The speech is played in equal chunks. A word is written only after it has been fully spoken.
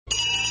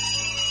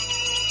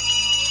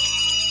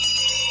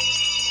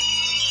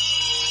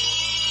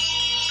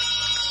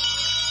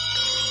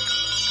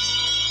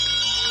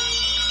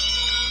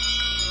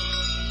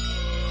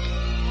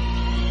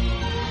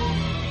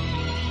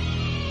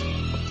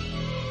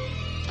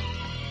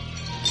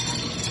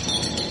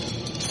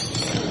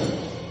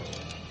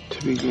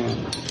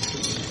begin.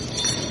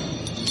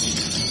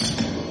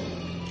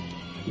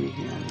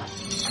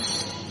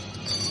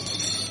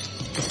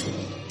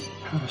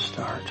 How to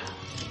start.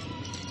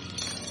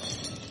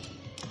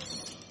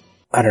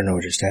 I don't know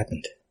what just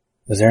happened.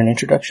 Was there an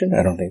introduction?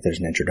 I don't think there's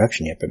an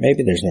introduction yet, but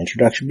maybe there's an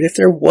introduction. But if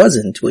there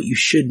wasn't, what you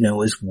should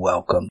know is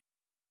welcome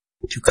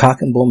to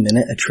Cock and Bull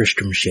Minute, a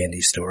Tristram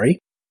Shandy story,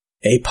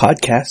 a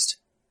podcast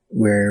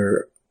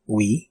where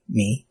we,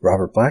 me,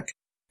 Robert Black,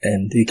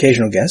 and the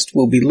occasional guest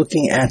will be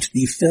looking at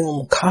the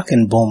film Cock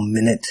and Bull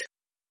Minute.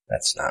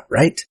 That's not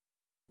right.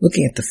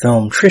 Looking at the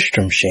film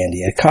Tristram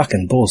Shandy, a Cock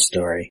and Bull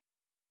story,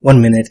 1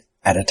 minute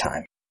at a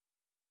time.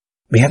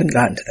 We haven't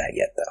gotten to that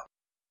yet,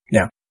 though.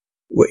 Now,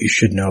 what you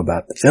should know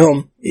about the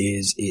film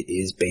is it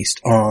is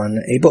based on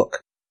a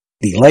book,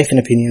 The Life and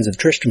Opinions of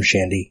Tristram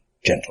Shandy,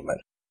 Gentleman,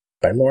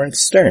 by Lawrence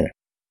Sterne,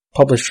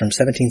 published from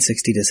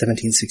 1760 to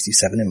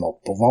 1767 in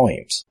multiple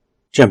volumes.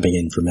 Jumping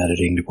in from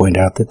editing to point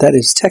out that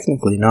is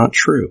technically not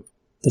true.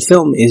 The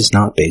film is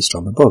not based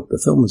on the book.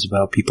 The film is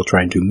about people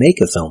trying to make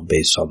a film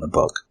based on the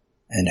book,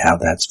 and how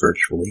that's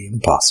virtually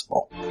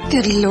impossible.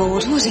 Good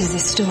Lord, what is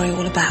this story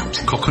all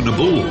about? Cock and a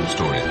bull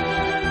story.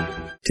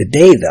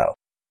 Today, though,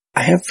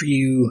 I have for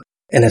you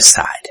an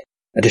aside,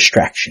 a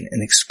distraction,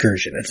 an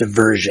excursion, a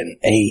diversion,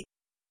 a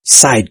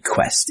side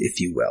quest, if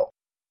you will.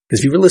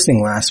 Because if you were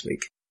listening last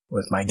week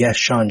with my guest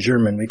Sean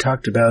German, we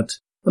talked about,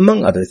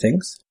 among other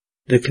things,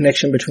 the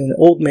connection between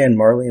Old Man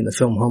Marley in the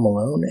film Home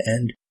Alone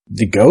and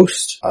the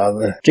ghost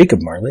of Jacob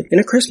Marley in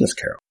A Christmas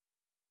Carol.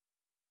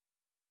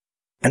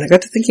 And I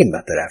got to thinking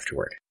about that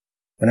afterward.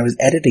 When I was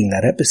editing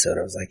that episode,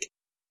 I was like,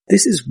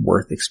 this is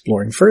worth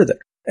exploring further.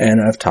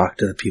 And I've talked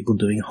to the people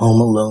doing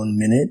Home Alone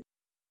Minute.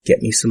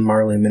 Get me some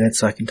Marley minutes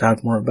so I can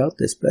talk more about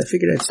this, but I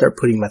figured I'd start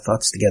putting my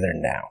thoughts together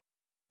now.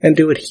 And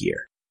do it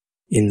here.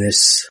 In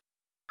this,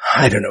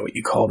 I don't know what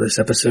you call this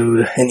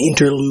episode, an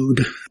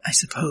interlude, I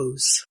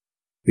suppose.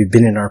 We've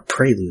been in our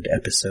prelude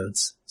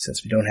episodes,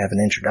 since we don't have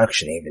an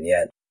introduction even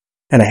yet.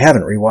 And I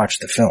haven't rewatched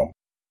the film.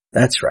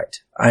 That's right.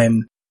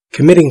 I'm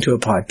committing to a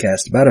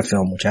podcast about a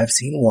film which I've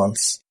seen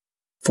once,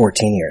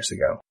 14 years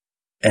ago,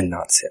 and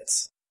not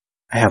since.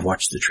 I have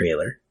watched the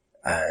trailer,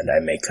 and I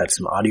may cut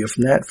some audio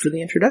from that for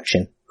the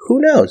introduction.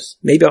 Who knows?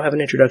 Maybe I'll have an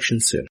introduction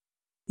soon.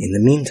 In the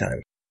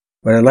meantime,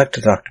 what I'd like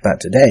to talk about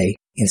today,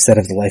 instead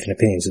of the life and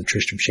opinions of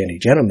Tristram Shandy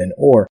Gentleman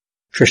or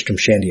Tristram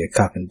Shandy, a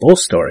Cock and Bull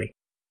story,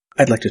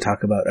 I'd like to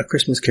talk about A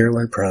Christmas Carol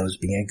in Prose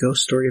being a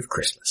ghost story of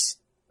Christmas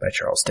by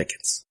Charles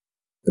Dickens.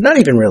 But not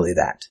even really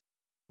that.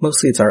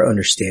 Mostly it's our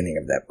understanding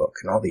of that book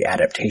and all the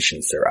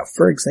adaptations thereof.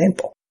 For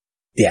example,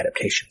 the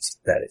adaptations,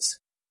 that is.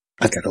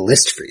 I've got a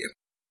list for you.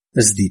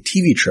 This is the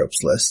TV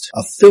tropes list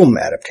of film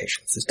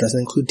adaptations. This doesn't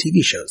include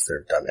TV shows that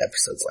have done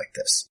episodes like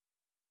this.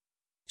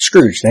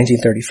 Scrooge,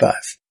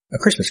 1935. A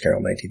Christmas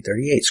Carol,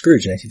 1938.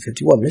 Scrooge,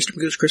 1951. Mr.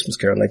 Magoo's Christmas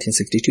Carol,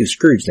 1962.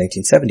 Scrooge,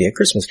 1970. A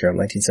Christmas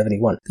Carol,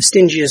 1971. The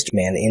Stingiest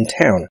Man in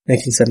Town,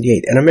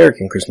 1978. An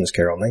American Christmas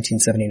Carol,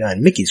 1979.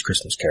 Mickey's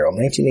Christmas Carol,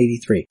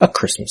 1983. A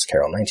Christmas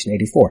Carol,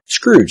 1984.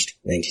 Scrooged,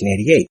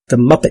 1988.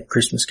 The Muppet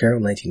Christmas Carol,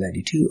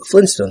 1992.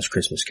 Flintstones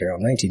Christmas Carol,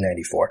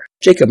 1994.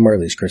 Jacob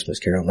Marley's Christmas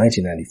Carol,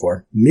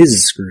 1994.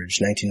 Ms. Scrooge,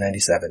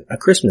 1997. A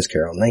Christmas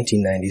Carol,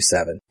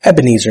 1997.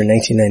 Ebenezer,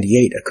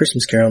 1998. A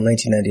Christmas Carol,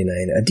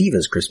 1999. A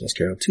Diva's Christmas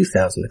Carol,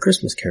 2000. A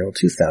Christmas Carol,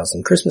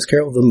 2000. Christmas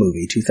Carol, the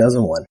movie,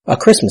 2001. A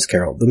Christmas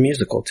Carol, the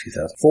musical,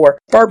 2004.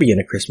 Barbie and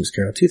A Christmas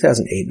Carol,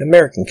 2008. An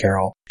American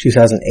Carol,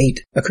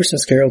 2008. A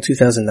Christmas Carol,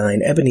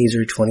 2009.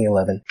 Ebenezer,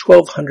 2011.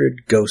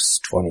 1200 Ghosts,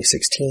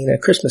 2016. A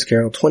Christmas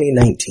Carol,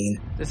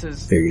 2019. This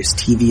is... Various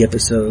TV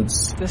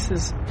episodes. This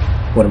is...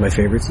 One of my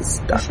favorites is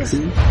Doctor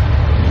Who.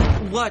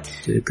 What?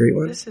 It's a great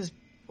one. This is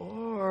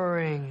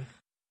boring.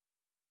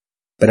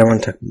 But I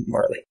want to talk about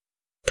Marley.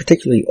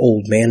 Particularly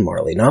Old Man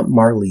Marley, not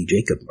Marley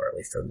Jacob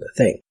Marley from The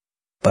Thing.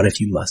 But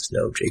if you must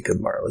know, Jacob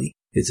Marley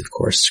is, of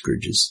course,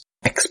 Scrooge's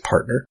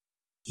ex-partner.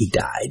 He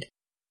died.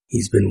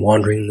 He's been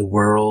wandering the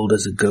world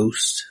as a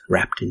ghost,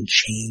 wrapped in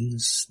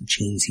chains. The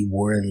chains he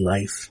wore in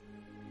life,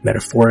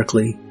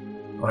 metaphorically,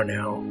 are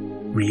now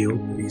real.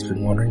 He's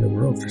been wandering the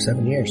world for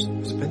 7 years.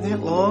 Has it been that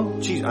long?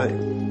 Geez, I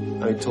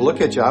mean, to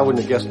look at you, I wouldn't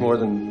have guessed more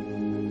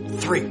than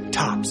 3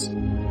 tops.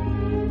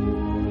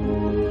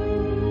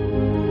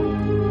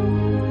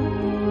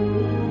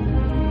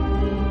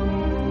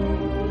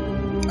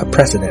 A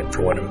precedent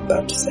for what I'm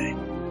about to say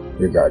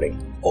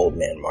regarding Old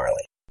Man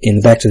Marley. In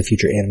the Back to the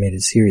Future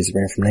animated series that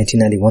ran from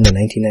 1991 to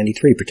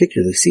 1993,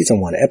 particularly Season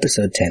 1,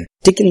 Episode 10,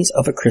 Dickens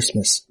of a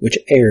Christmas, which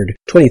aired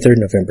 23rd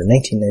November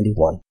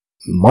 1991,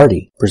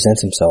 Marty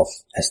presents himself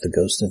as the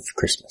ghost of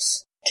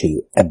Christmas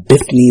to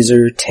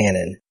Ebenezer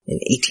Tannen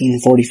in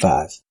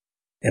 1845,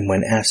 and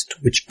when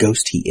asked which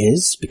ghost he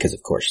is, because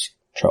of course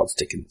Charles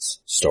Dickens'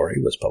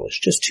 story was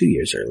published just 2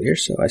 years earlier,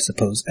 so I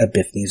suppose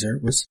Ebenezer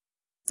was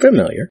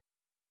familiar,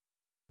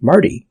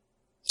 Marty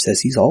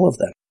says he's all of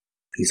them.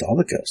 He's all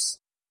the ghosts.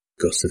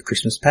 Ghosts of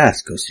Christmas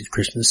past, ghosts of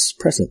Christmas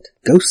present,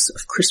 ghosts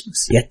of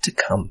Christmas yet to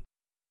come.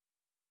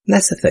 And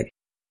that's the thing.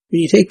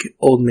 When you take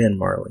Old Man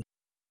Marley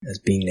as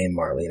being named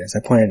Marley, and as I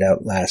pointed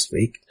out last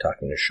week,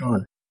 talking to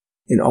Sean,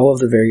 In all of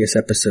the various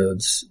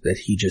episodes that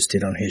he just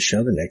did on his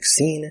show, The Next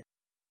Scene,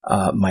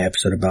 my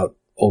episode about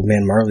Old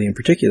Man Marley in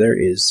particular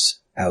is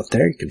out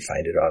there. You can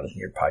find it on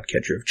your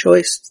podcatcher of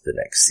choice. It's The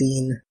Next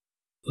Scene,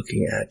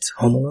 looking at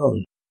Home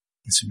Alone.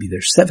 This would be their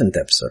 7th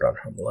episode on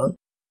Home Alone.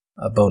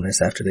 A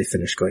bonus after they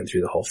finished going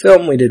through the whole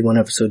film. We did one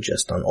episode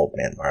just on Old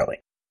Man Marley,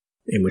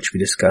 in which we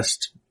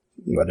discussed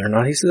whether or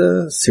not he's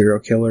a serial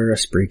killer, a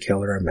spree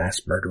killer, a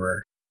mass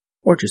murderer,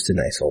 or just a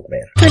nice old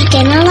man. ¿Por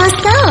qué no los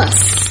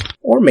dos?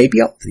 Or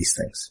maybe all of these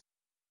things.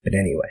 But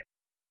anyway,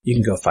 you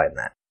can go find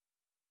that.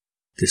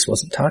 This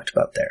wasn't talked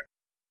about there.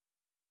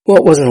 Well,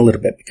 it wasn't a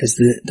little bit, because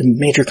the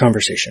major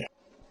conversation.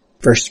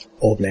 First,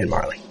 Old Man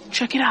Marley.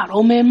 Check it out,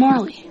 Old Man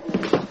Marley.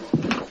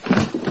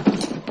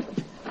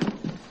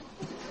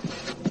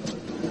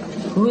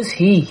 Who is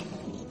he?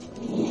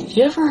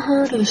 You ever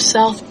heard of the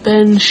South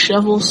Bend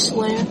Shovel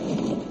Slayer?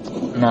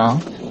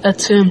 No.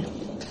 That's him.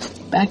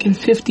 Back in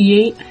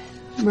 58,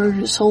 murdered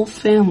his whole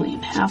family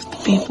and half the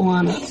people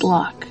on his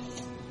block.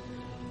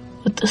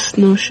 With the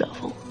snow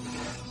shovel.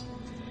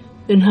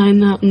 Been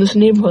hiding out in this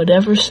neighborhood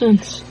ever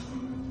since.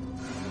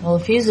 Well,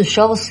 if he's a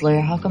shovel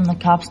slayer, how come the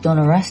cops don't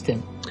arrest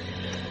him?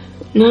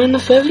 Not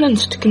enough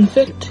evidence to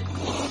convict.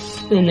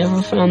 They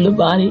never found the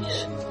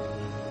bodies.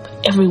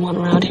 But everyone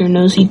around here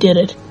knows he did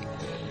it.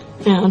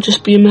 Now it'll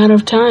just be a matter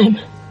of time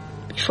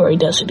before he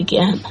does it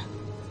again.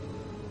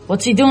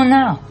 What's he doing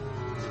now?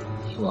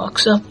 He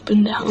walks up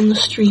and down the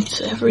streets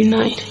every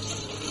night,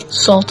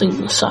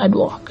 salting the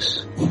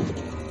sidewalks.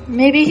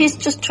 Maybe he's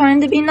just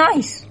trying to be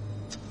nice.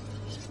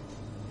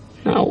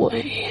 No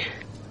way.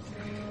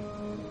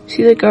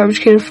 See that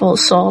garbage can full of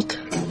salt?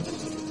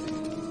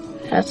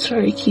 That's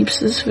where he keeps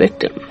his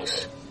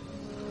victims.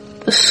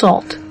 The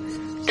salt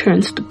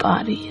turns the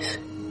bodies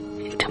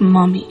into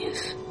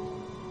mummies.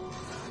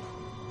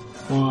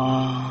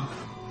 Wow.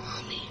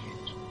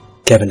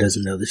 Kevin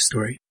doesn't know this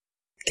story.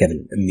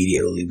 Kevin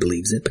immediately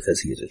believes it because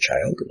he is a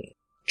child and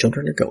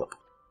children are gullible.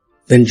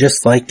 Then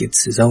just like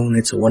it's his own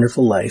It's a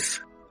Wonderful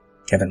Life,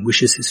 Kevin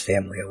wishes his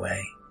family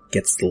away,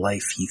 gets the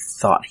life he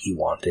thought he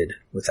wanted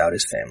without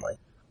his family.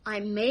 I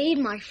made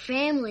my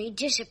family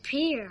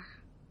disappear.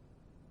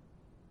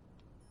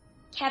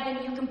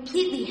 Kevin, you're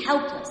completely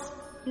helpless.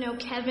 No,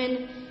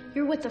 Kevin,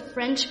 you're what the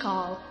French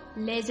call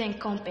les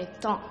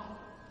incompétents.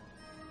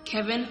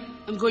 Kevin,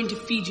 I'm going to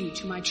feed you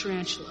to my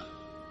tarantula.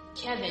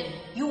 Kevin,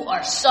 you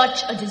are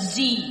such a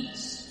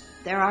disease.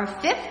 There are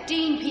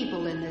 15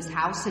 people in this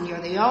house, and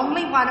you're the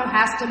only one who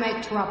has to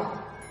make trouble.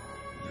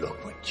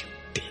 Look what you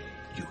did,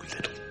 you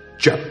little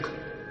jerk.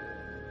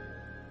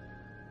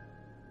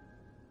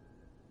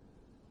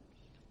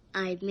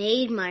 I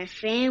made my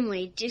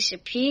family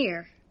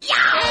disappear.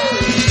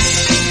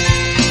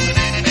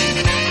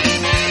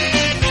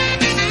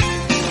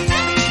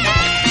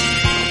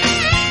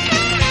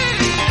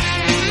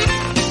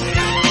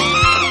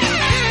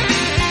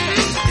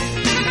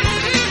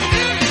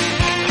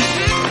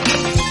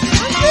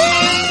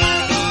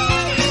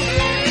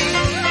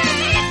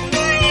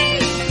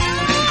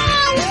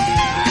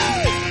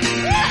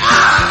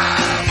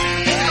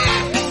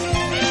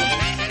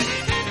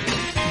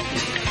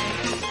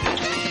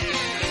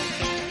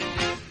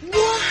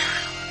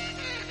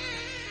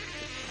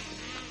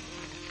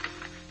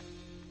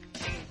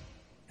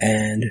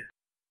 And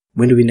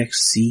when do we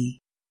next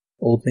see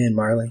Old Man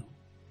Marley?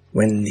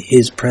 When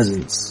his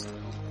presence,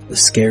 the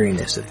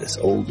scariness of this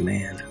old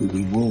man, who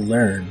we will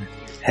learn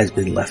has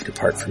been left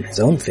apart from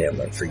his own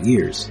family for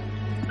years,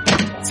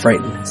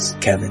 frightens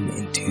Kevin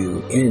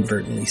into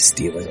inadvertently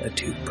stealing a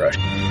toothbrush.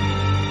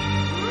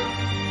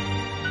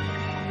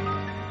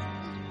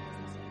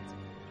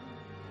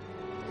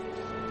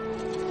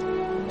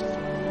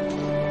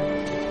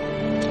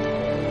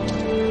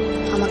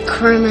 I'm a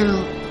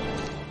criminal.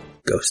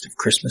 Ghost of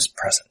Christmas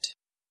Present.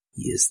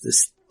 He is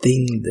this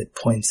thing that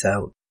points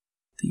out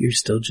that you're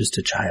still just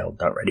a child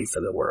not ready for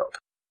the world.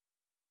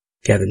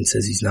 Kevin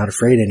says he's not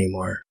afraid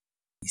anymore.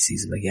 He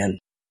sees him again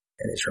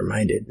and is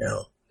reminded,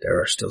 no, there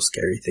are still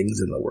scary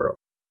things in the world.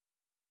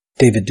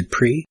 David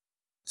Dupree,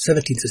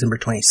 17th December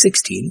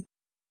 2016,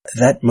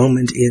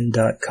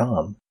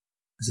 thatmomentin.com,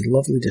 has a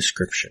lovely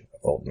description of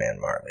Old Man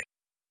Marley.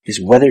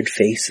 His weathered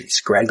face and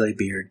scraggly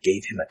beard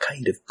gave him a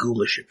kind of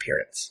ghoulish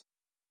appearance,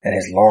 and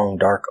his long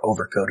dark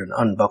overcoat and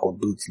unbuckled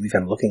boots leave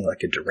him looking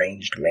like a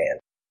deranged man.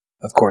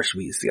 Of course,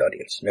 we as the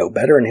audience know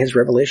better, and his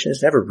revelation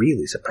is never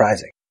really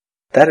surprising.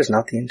 That is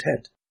not the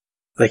intent.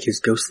 Like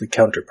his ghostly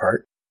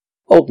counterpart,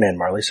 Old Man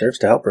Marley serves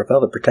to help propel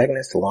the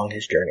protagonist along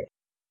his journey.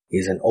 He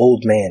is an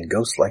old man,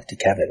 ghost-like to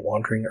Kevin,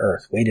 wandering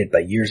Earth, weighted by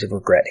years of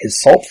regret, his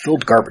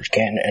salt-filled garbage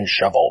can and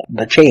shovel,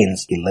 the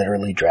chains he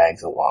literally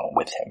drags along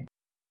with him.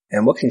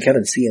 And what can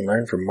Kevin see and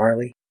learn from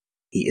Marley?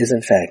 He is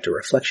in fact a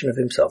reflection of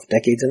himself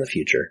decades in the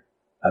future,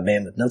 a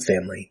man with no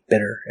family,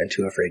 bitter and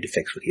too afraid to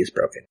fix what he has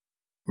broken.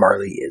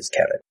 Marley is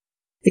Kevin.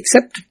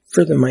 Except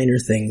for the minor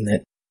thing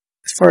that,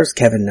 as far as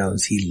Kevin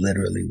knows, he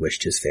literally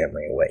wished his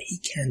family away. He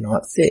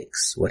cannot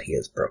fix what he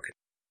has broken.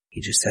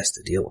 He just has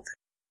to deal with it.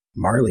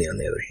 Marley, on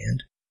the other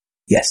hand,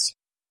 yes,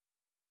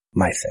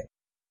 my thing.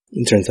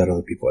 It turns out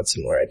other people had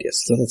similar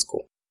ideas, so that's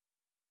cool.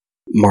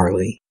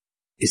 Marley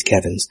is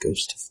Kevin's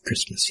ghost of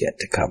Christmas yet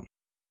to come.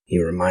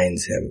 He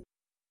reminds him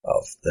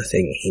of the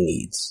thing he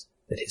needs,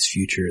 that his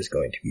future is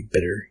going to be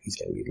bitter, he's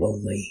going to be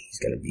lonely,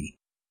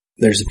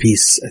 There's a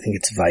piece, I think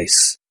it's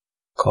Vice,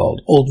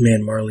 called Old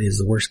Man Marley is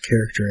the Worst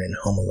Character in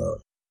Home Alone.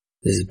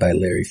 This is by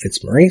Larry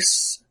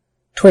Fitzmaurice,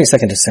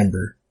 22nd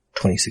December,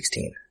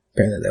 2016.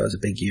 Apparently that was a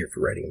big year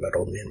for writing about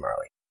Old Man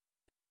Marley.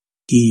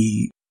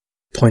 He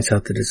points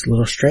out that it's a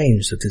little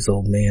strange that this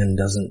old man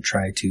doesn't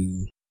try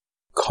to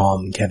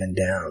calm Kevin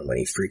down when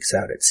he freaks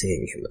out at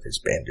seeing him with his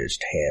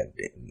bandaged hand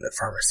in the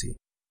pharmacy.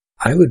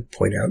 I would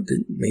point out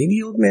that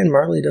maybe Old Man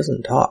Marley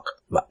doesn't talk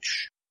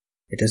much.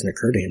 It doesn't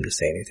occur to him to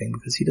say anything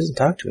because he doesn't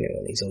talk to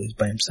anyone. He's always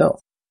by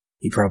himself.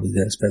 He probably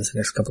then spends the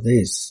next couple of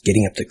days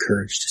getting up the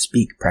courage to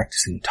speak,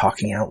 practicing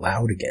talking out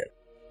loud again.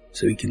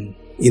 So he can,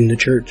 in the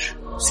church,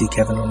 see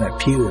Kevin on that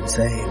pew and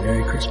say,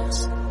 Merry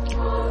Christmas.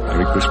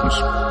 Merry Christmas.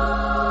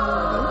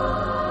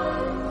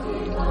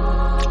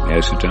 May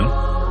I sit down?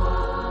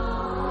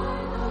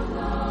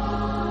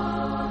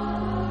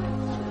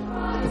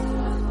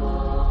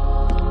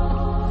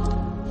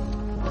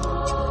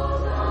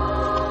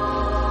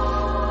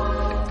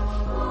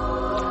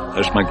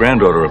 That's my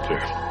granddaughter up there.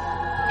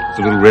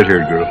 The little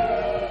red-haired girl.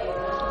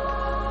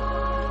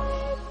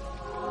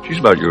 She's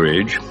about your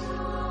age.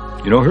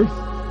 You know her?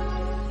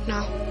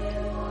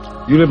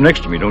 No. You live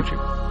next to me, don't you?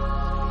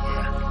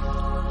 Yeah.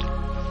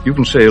 You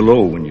can say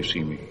hello when you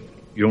see me.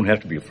 You don't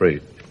have to be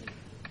afraid.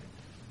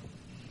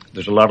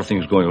 There's a lot of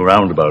things going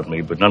around about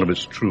me, but none of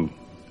it's true.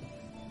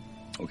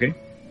 Okay?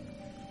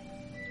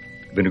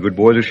 Been a good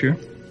boy this year?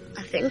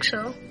 I think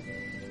so.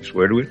 You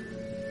swear to it?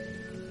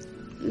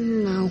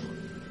 No.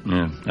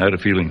 Yeah, I had a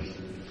feeling.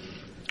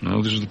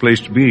 Well, this is the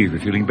place to be if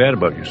you're feeling bad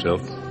about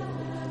yourself.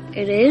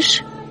 It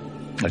is?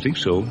 I think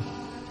so.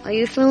 Are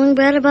you feeling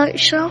bad about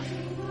yourself?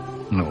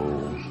 No.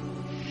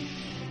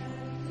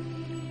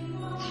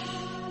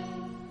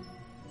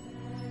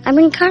 I've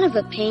been kind of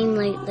a pain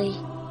lately.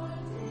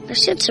 I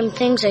said some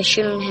things I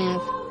shouldn't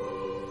have.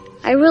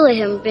 I really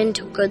haven't been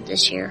too good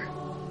this year.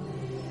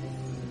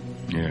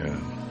 Yeah.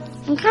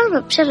 I'm kind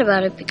of upset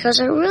about it because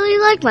I really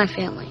like my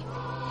family.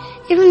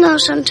 Even though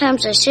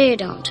sometimes I say I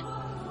don't.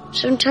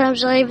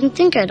 Sometimes I even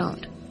think I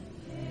don't.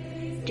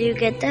 Do you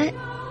get that?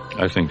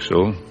 I think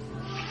so.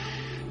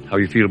 How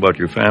you feel about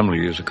your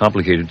family is a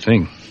complicated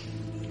thing.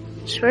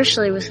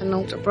 Especially with an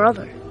older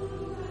brother.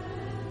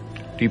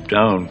 Deep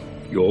down,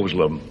 you always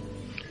love them.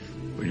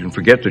 But you can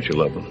forget that you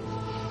love them.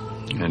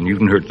 And you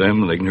can hurt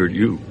them and they can hurt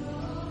you.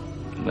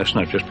 And that's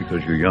not just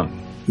because you're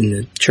young. In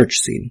the church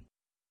scene,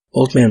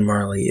 Old Man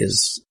Marley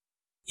is,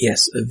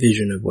 yes, a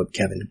vision of what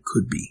Kevin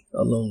could be.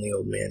 A lonely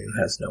old man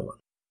who has no one.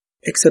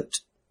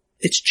 Except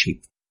it's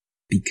cheap.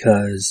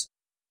 Because,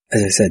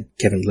 as I said,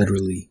 Kevin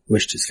literally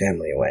wished his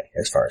family away,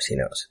 as far as he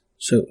knows.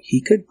 So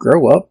he could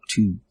grow up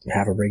to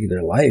have a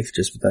regular life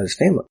just without his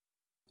family.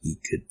 He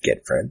could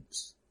get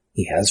friends.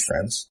 He has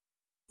friends.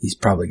 He's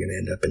probably going to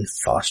end up in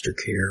foster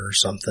care or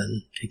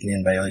something, taken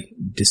in by like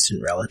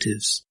distant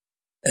relatives.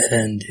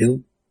 And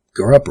he'll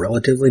grow up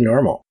relatively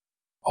normal.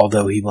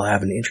 Although he will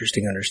have an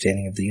interesting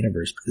understanding of the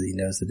universe because he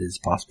knows that it is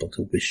possible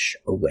to wish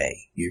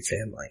away your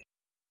family.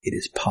 It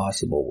is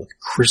possible with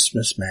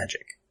Christmas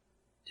magic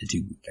to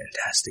do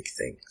fantastic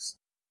things.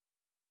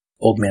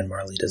 Old Man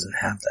Marley doesn't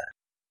have that.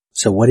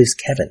 So what is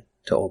Kevin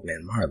to Old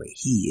Man Marley?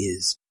 He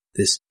is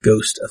this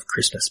ghost of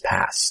Christmas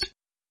past.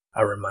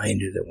 A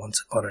reminder that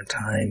once upon a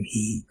time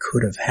he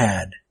could have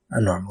had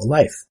a normal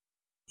life.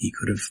 He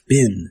could have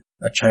been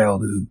a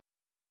child who,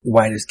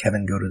 why does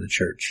Kevin go to the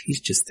church?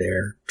 He's just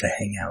there to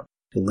hang out,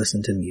 to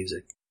listen to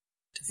music,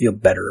 to feel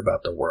better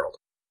about the world.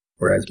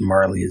 Whereas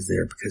Marley is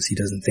there because he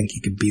doesn't think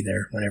he could be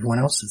there when everyone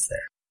else is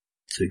there.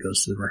 So he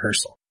goes to the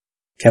rehearsal.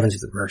 Kevin's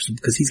at the rehearsal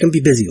because he's going to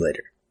be busy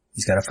later.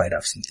 He's got to fight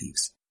off some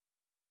thieves.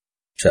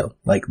 So,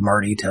 like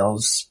Marty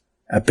tells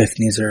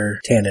Epiphanizer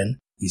Tannen,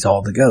 he's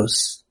all the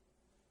ghosts.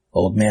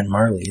 Old Man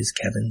Marley is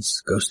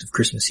Kevin's ghost of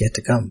Christmas yet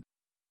to come.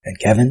 And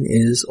Kevin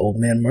is Old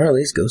Man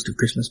Marley's ghost of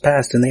Christmas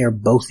past, and they are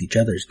both each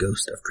other's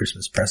ghost of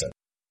Christmas present.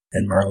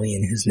 And Marley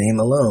in his name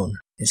alone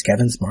is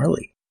Kevin's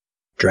Marley,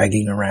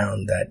 dragging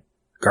around that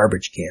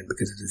garbage can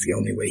because it is the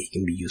only way he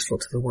can be useful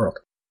to the world.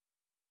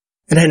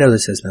 And I know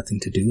this has nothing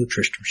to do with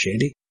Tristram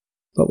Shandy,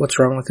 but what's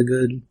wrong with a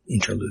good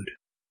interlude?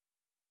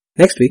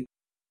 Next week,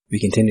 we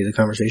continue the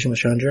conversation with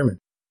Sean German.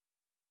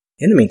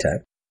 In the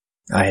meantime,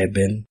 I have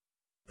been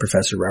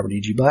Professor Robert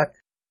E.G. Black.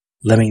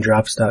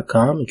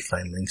 Lemmingdrops.com. You can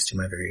find links to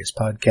my various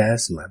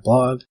podcasts and my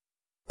blog.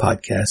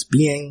 Podcast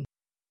being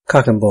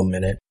Cock and Bull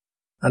Minute,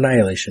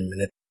 Annihilation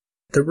Minute,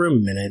 The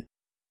Room Minute,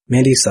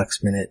 Mandy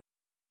Sucks Minute,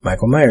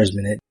 Michael Myers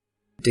Minute,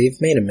 Dave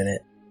Made a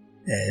Minute,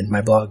 and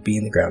my blog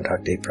being the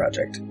Groundhog Day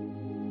Project.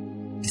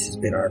 This has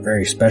been our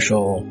very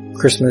special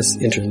Christmas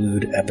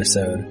interlude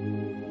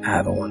episode.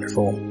 Have a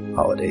wonderful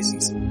holiday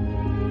season.